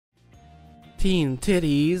Teen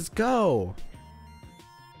titties, go!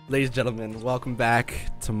 Ladies and gentlemen, welcome back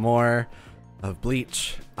to more of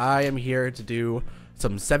Bleach. I am here to do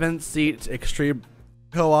some 7th seat extreme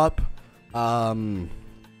co-op. I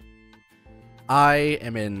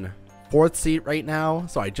am in 4th seat right now,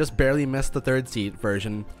 so I just barely missed the 3rd seat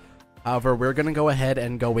version. However, we're going to go ahead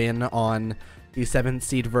and go in on the 7th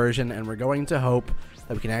seat version, and we're going to hope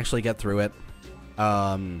that we can actually get through it.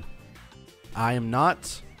 I am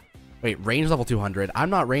not... Wait, range level 200. I'm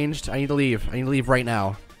not ranged. I need to leave. I need to leave right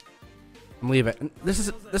now. I'm leaving.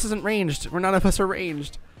 This isn't ranged. None of us are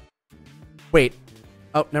ranged. Wait.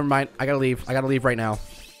 Oh, never mind. I gotta leave. I gotta leave right now.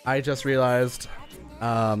 I just realized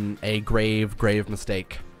a grave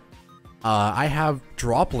mistake. I have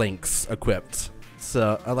drop links equipped.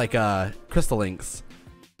 So, like, crystal links.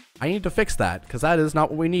 I need to fix that, because that is not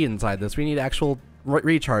what we need inside this. We need actual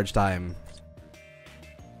recharge time.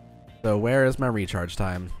 So, where is my recharge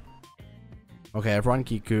time? Okay, I've run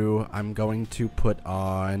Kiku. I'm going to put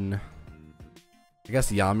on, I guess,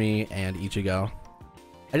 Yami and Ichigo.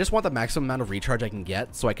 I just want the maximum amount of recharge I can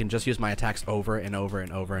get, so I can just use my attacks over and over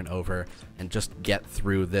and over and over, and just get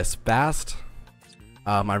through this fast.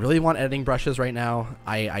 I really want editing brushes right now.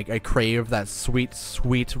 I crave that sweet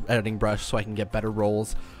editing brush so I can get better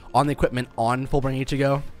rolls on the equipment on Fullbring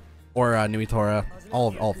Ichigo or Nuitora,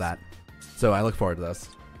 all of that. So I look forward to this.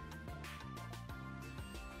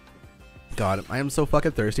 God, I am so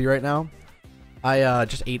fucking thirsty right now. I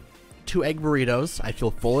just ate 2 egg burritos. I feel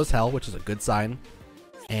full as hell, which is a good sign.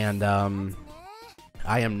 And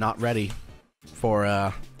I am not ready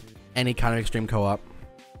for any kind of extreme co-op.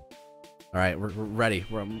 Alright, we're ready.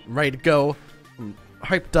 I'm ready to go. I'm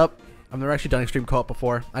hyped up. I've never actually done extreme co-op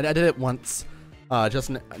before. I did it once.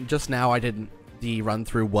 Just now I did the run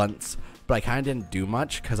through once, but I kind of didn't do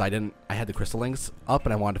much because I had the crystal links up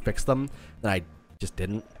and I wanted to fix them. Then I just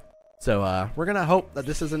didn't. So we're gonna hope that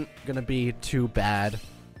this isn't gonna be too bad.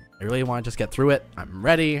 I really want to just get through it. I'm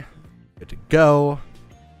ready. Good to go.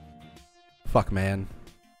 Fuck, man.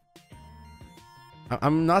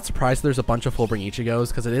 I'm not surprised there's a bunch of Fullbring Ichigos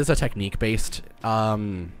because it is a technique-based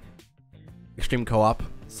extreme co-op.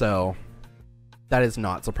 So that is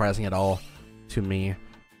not surprising at all to me.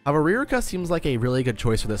 However, RIRUKA seems like a really good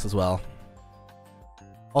choice for this as well.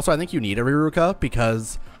 Also, I think you need a RIRUKA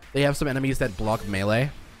because they have some enemies that block melee.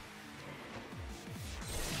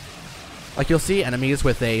 Like, you'll see enemies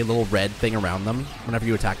with a little red thing around them whenever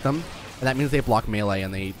you attack them. And that means they block melee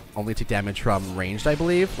and they only take damage from ranged, I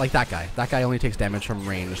believe. Like that guy. That guy only takes damage from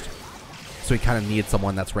ranged. So he kind of needs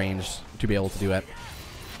someone that's ranged to be able to do it.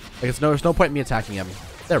 Like, there's no point in me attacking him.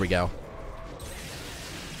 There we go.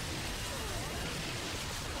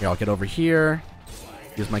 Here, I'll get over here.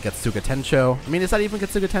 Use my Getsuga Tencho. I mean, is that even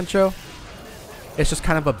Getsuga Tencho? It's just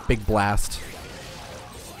kind of a big blast.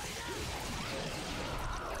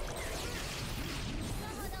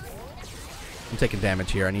 I'm taking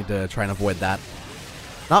damage here. I need to try and avoid that.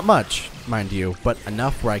 Not much, mind you, but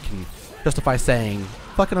enough where I can justify saying,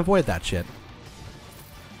 fucking avoid that shit.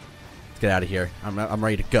 Let's get out of here. I'm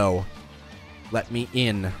ready to go. Let me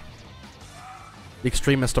in. The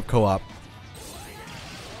extremist of co-op.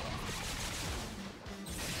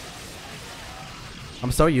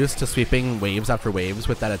 I'm so used to sweeping waves after waves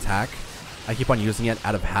with that attack. I keep on using it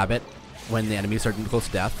out of habit when the enemies are close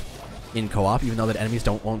to death in co-op, even though the enemies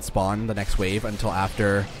won't spawn the next wave until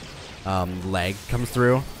after lag comes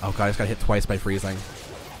through. Oh god, I just got hit twice by freezing.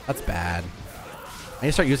 That's bad. I need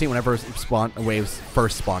to start using it whenever waves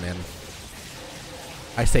first spawn in.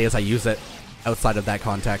 I say as I use it outside of that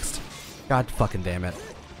context. God fucking damn it.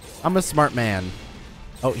 I'm a smart man.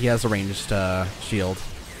 Oh, he has a ranged shield.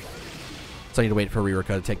 So I need to wait for RIRUKA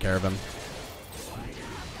to take care of him.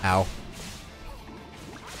 Ow.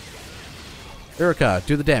 RIRUKA,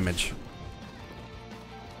 do the damage.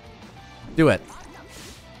 Do it.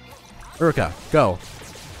 RIRUKA, go.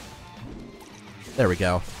 There we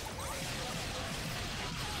go.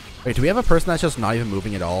 Wait, do we have a person that's just not even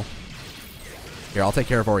moving at all? Here, I'll take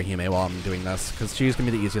care of Orihime while I'm doing this, because she's going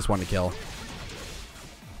to be the easiest one to kill.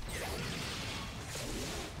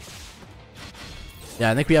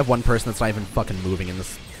 Yeah, I think we have one person that's not even fucking moving in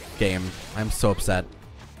this game. I'm so upset.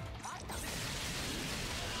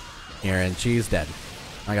 Here, and she's dead.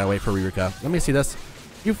 I gotta wait for RIRUKA. Let me see this.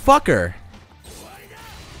 You fucker!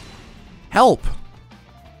 Help!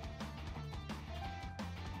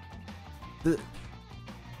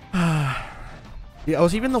 Yeah, I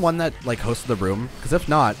was even the one that like hosted the room, because if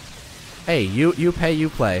not, hey, you pay, you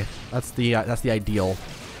play. That's the ideal.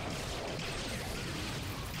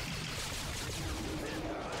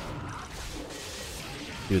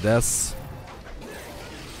 Do this.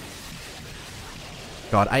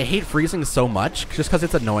 God, I hate freezing so much just because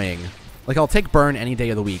it's annoying. Like, I'll take burn any day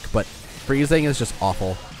of the week, but freezing is just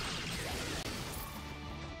awful.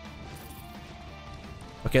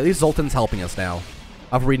 Okay, at least Zoltan's helping us now.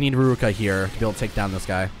 However, we need RIRUKA here to be able to take down this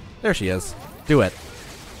guy. There she is. Do it.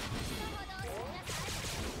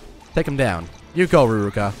 Take him down. You go,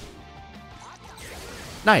 RIRUKA.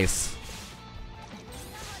 Nice.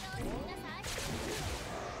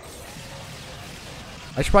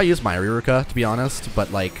 I should probably use my RIRUKA, to be honest,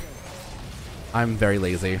 but, like, I'm very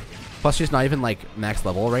lazy. Plus, she's not even, like, max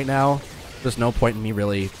level right now. There's no point in me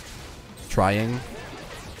really trying.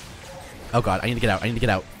 Oh, God, I need to get out. I need to get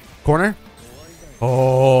out. Corner?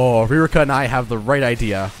 Oh, RIRUKA and I have the right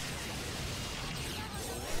idea.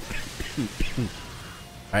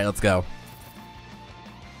 Alright, let's go.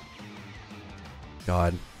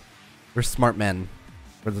 God. We're smart men.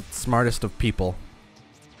 We're the smartest of people.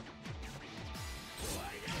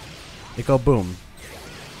 They go boom.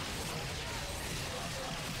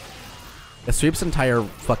 It sweeps entire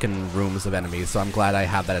fucking rooms of enemies, so I'm glad I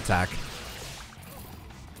have that attack.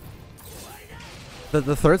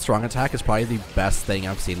 The third strong attack is probably the best thing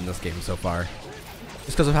I've seen in this game so far.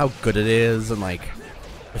 Just because of how good it is and, like,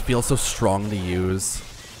 it feels so strong to use.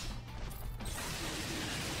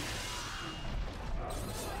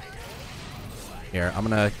 Here, I'm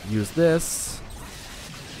gonna use this.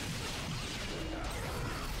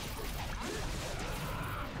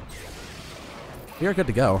 You're good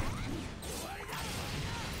to go.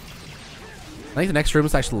 I think the next room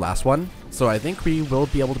is actually the last one, so I think we will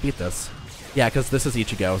be able to beat this. Yeah, because this is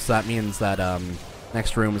Ichigo, so that means that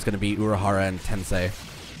next room is going to be Urahara and Tensei.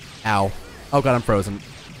 Ow. Oh god, I'm frozen.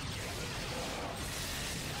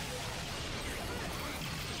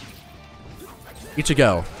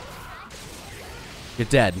 Ichigo. You're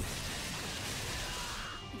dead.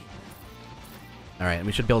 Alright, and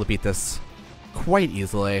we should be able to beat this quite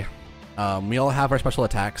easily. We all have our special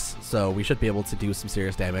attacks, so we should be able to do some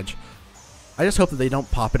serious damage. I just hope that they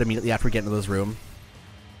don't pop it immediately after we get into this room.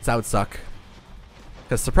 That would suck.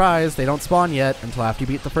 Because, surprise, they don't spawn yet until after you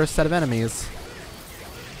beat the first set of enemies.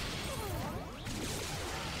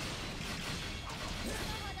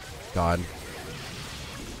 God.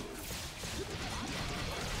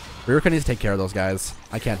 RIRUKA needs to take care of those guys.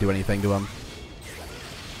 I can't do anything to them.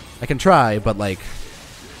 I can try, but, like,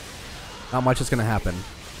 not much is going to happen.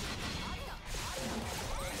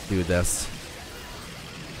 Do this.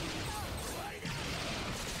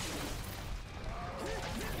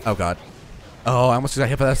 Oh god. Oh, I almost got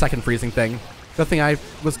hit by that second freezing thing. Good thing I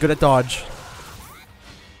was good at dodge.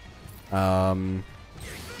 Oh,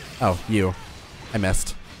 you. I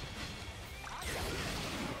missed.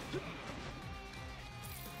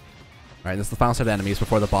 Alright, this is the final set of enemies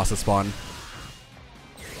before the bosses spawn.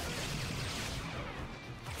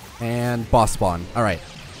 And boss spawn. Alright.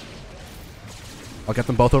 I'll get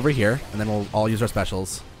them both over here, and then we'll all use our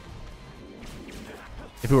specials.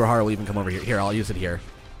 If Urahara will even come over here. Here, I'll use it here.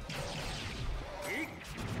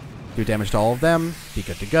 Do damage to all of them. Be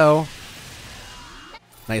good to go.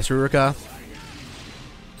 Nice, RIRUKA.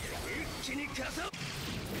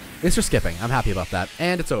 At least you're skipping. I'm happy about that.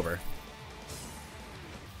 And it's over.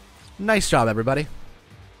 Nice job, everybody.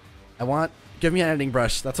 Give me an editing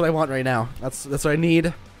brush. That's what I want right now. That's what I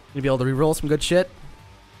need. To be able to reroll some good shit.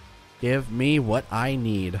 Give me what I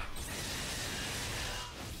need.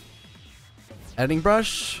 Editing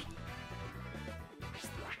brush.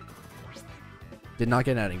 Did not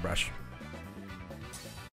get an editing brush.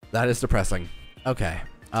 That is depressing. Okay.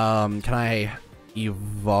 Can I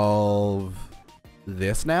evolve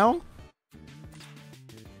this now?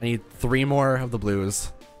 I need 3 more of the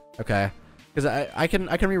blues. Okay. Because I can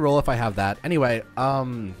reroll if I have that. Anyway,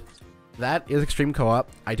 that is Extreme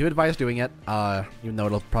Co-op. I do advise doing it, even though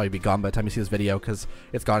it'll probably be gone by the time you see this video, because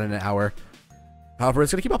it's gone in an hour. However,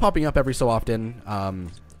 it's going to keep on popping up every so often,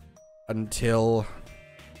 until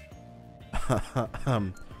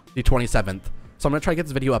the 27th. So I'm going to try to get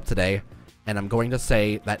this video up today, and I'm going to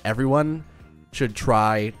say that everyone should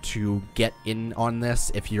try to get in on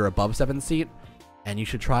this if you're above 7th seat, and you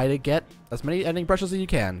should try to get as many editing brushes as you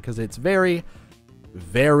can, because it's very,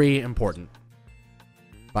 very important.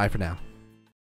 Bye for now.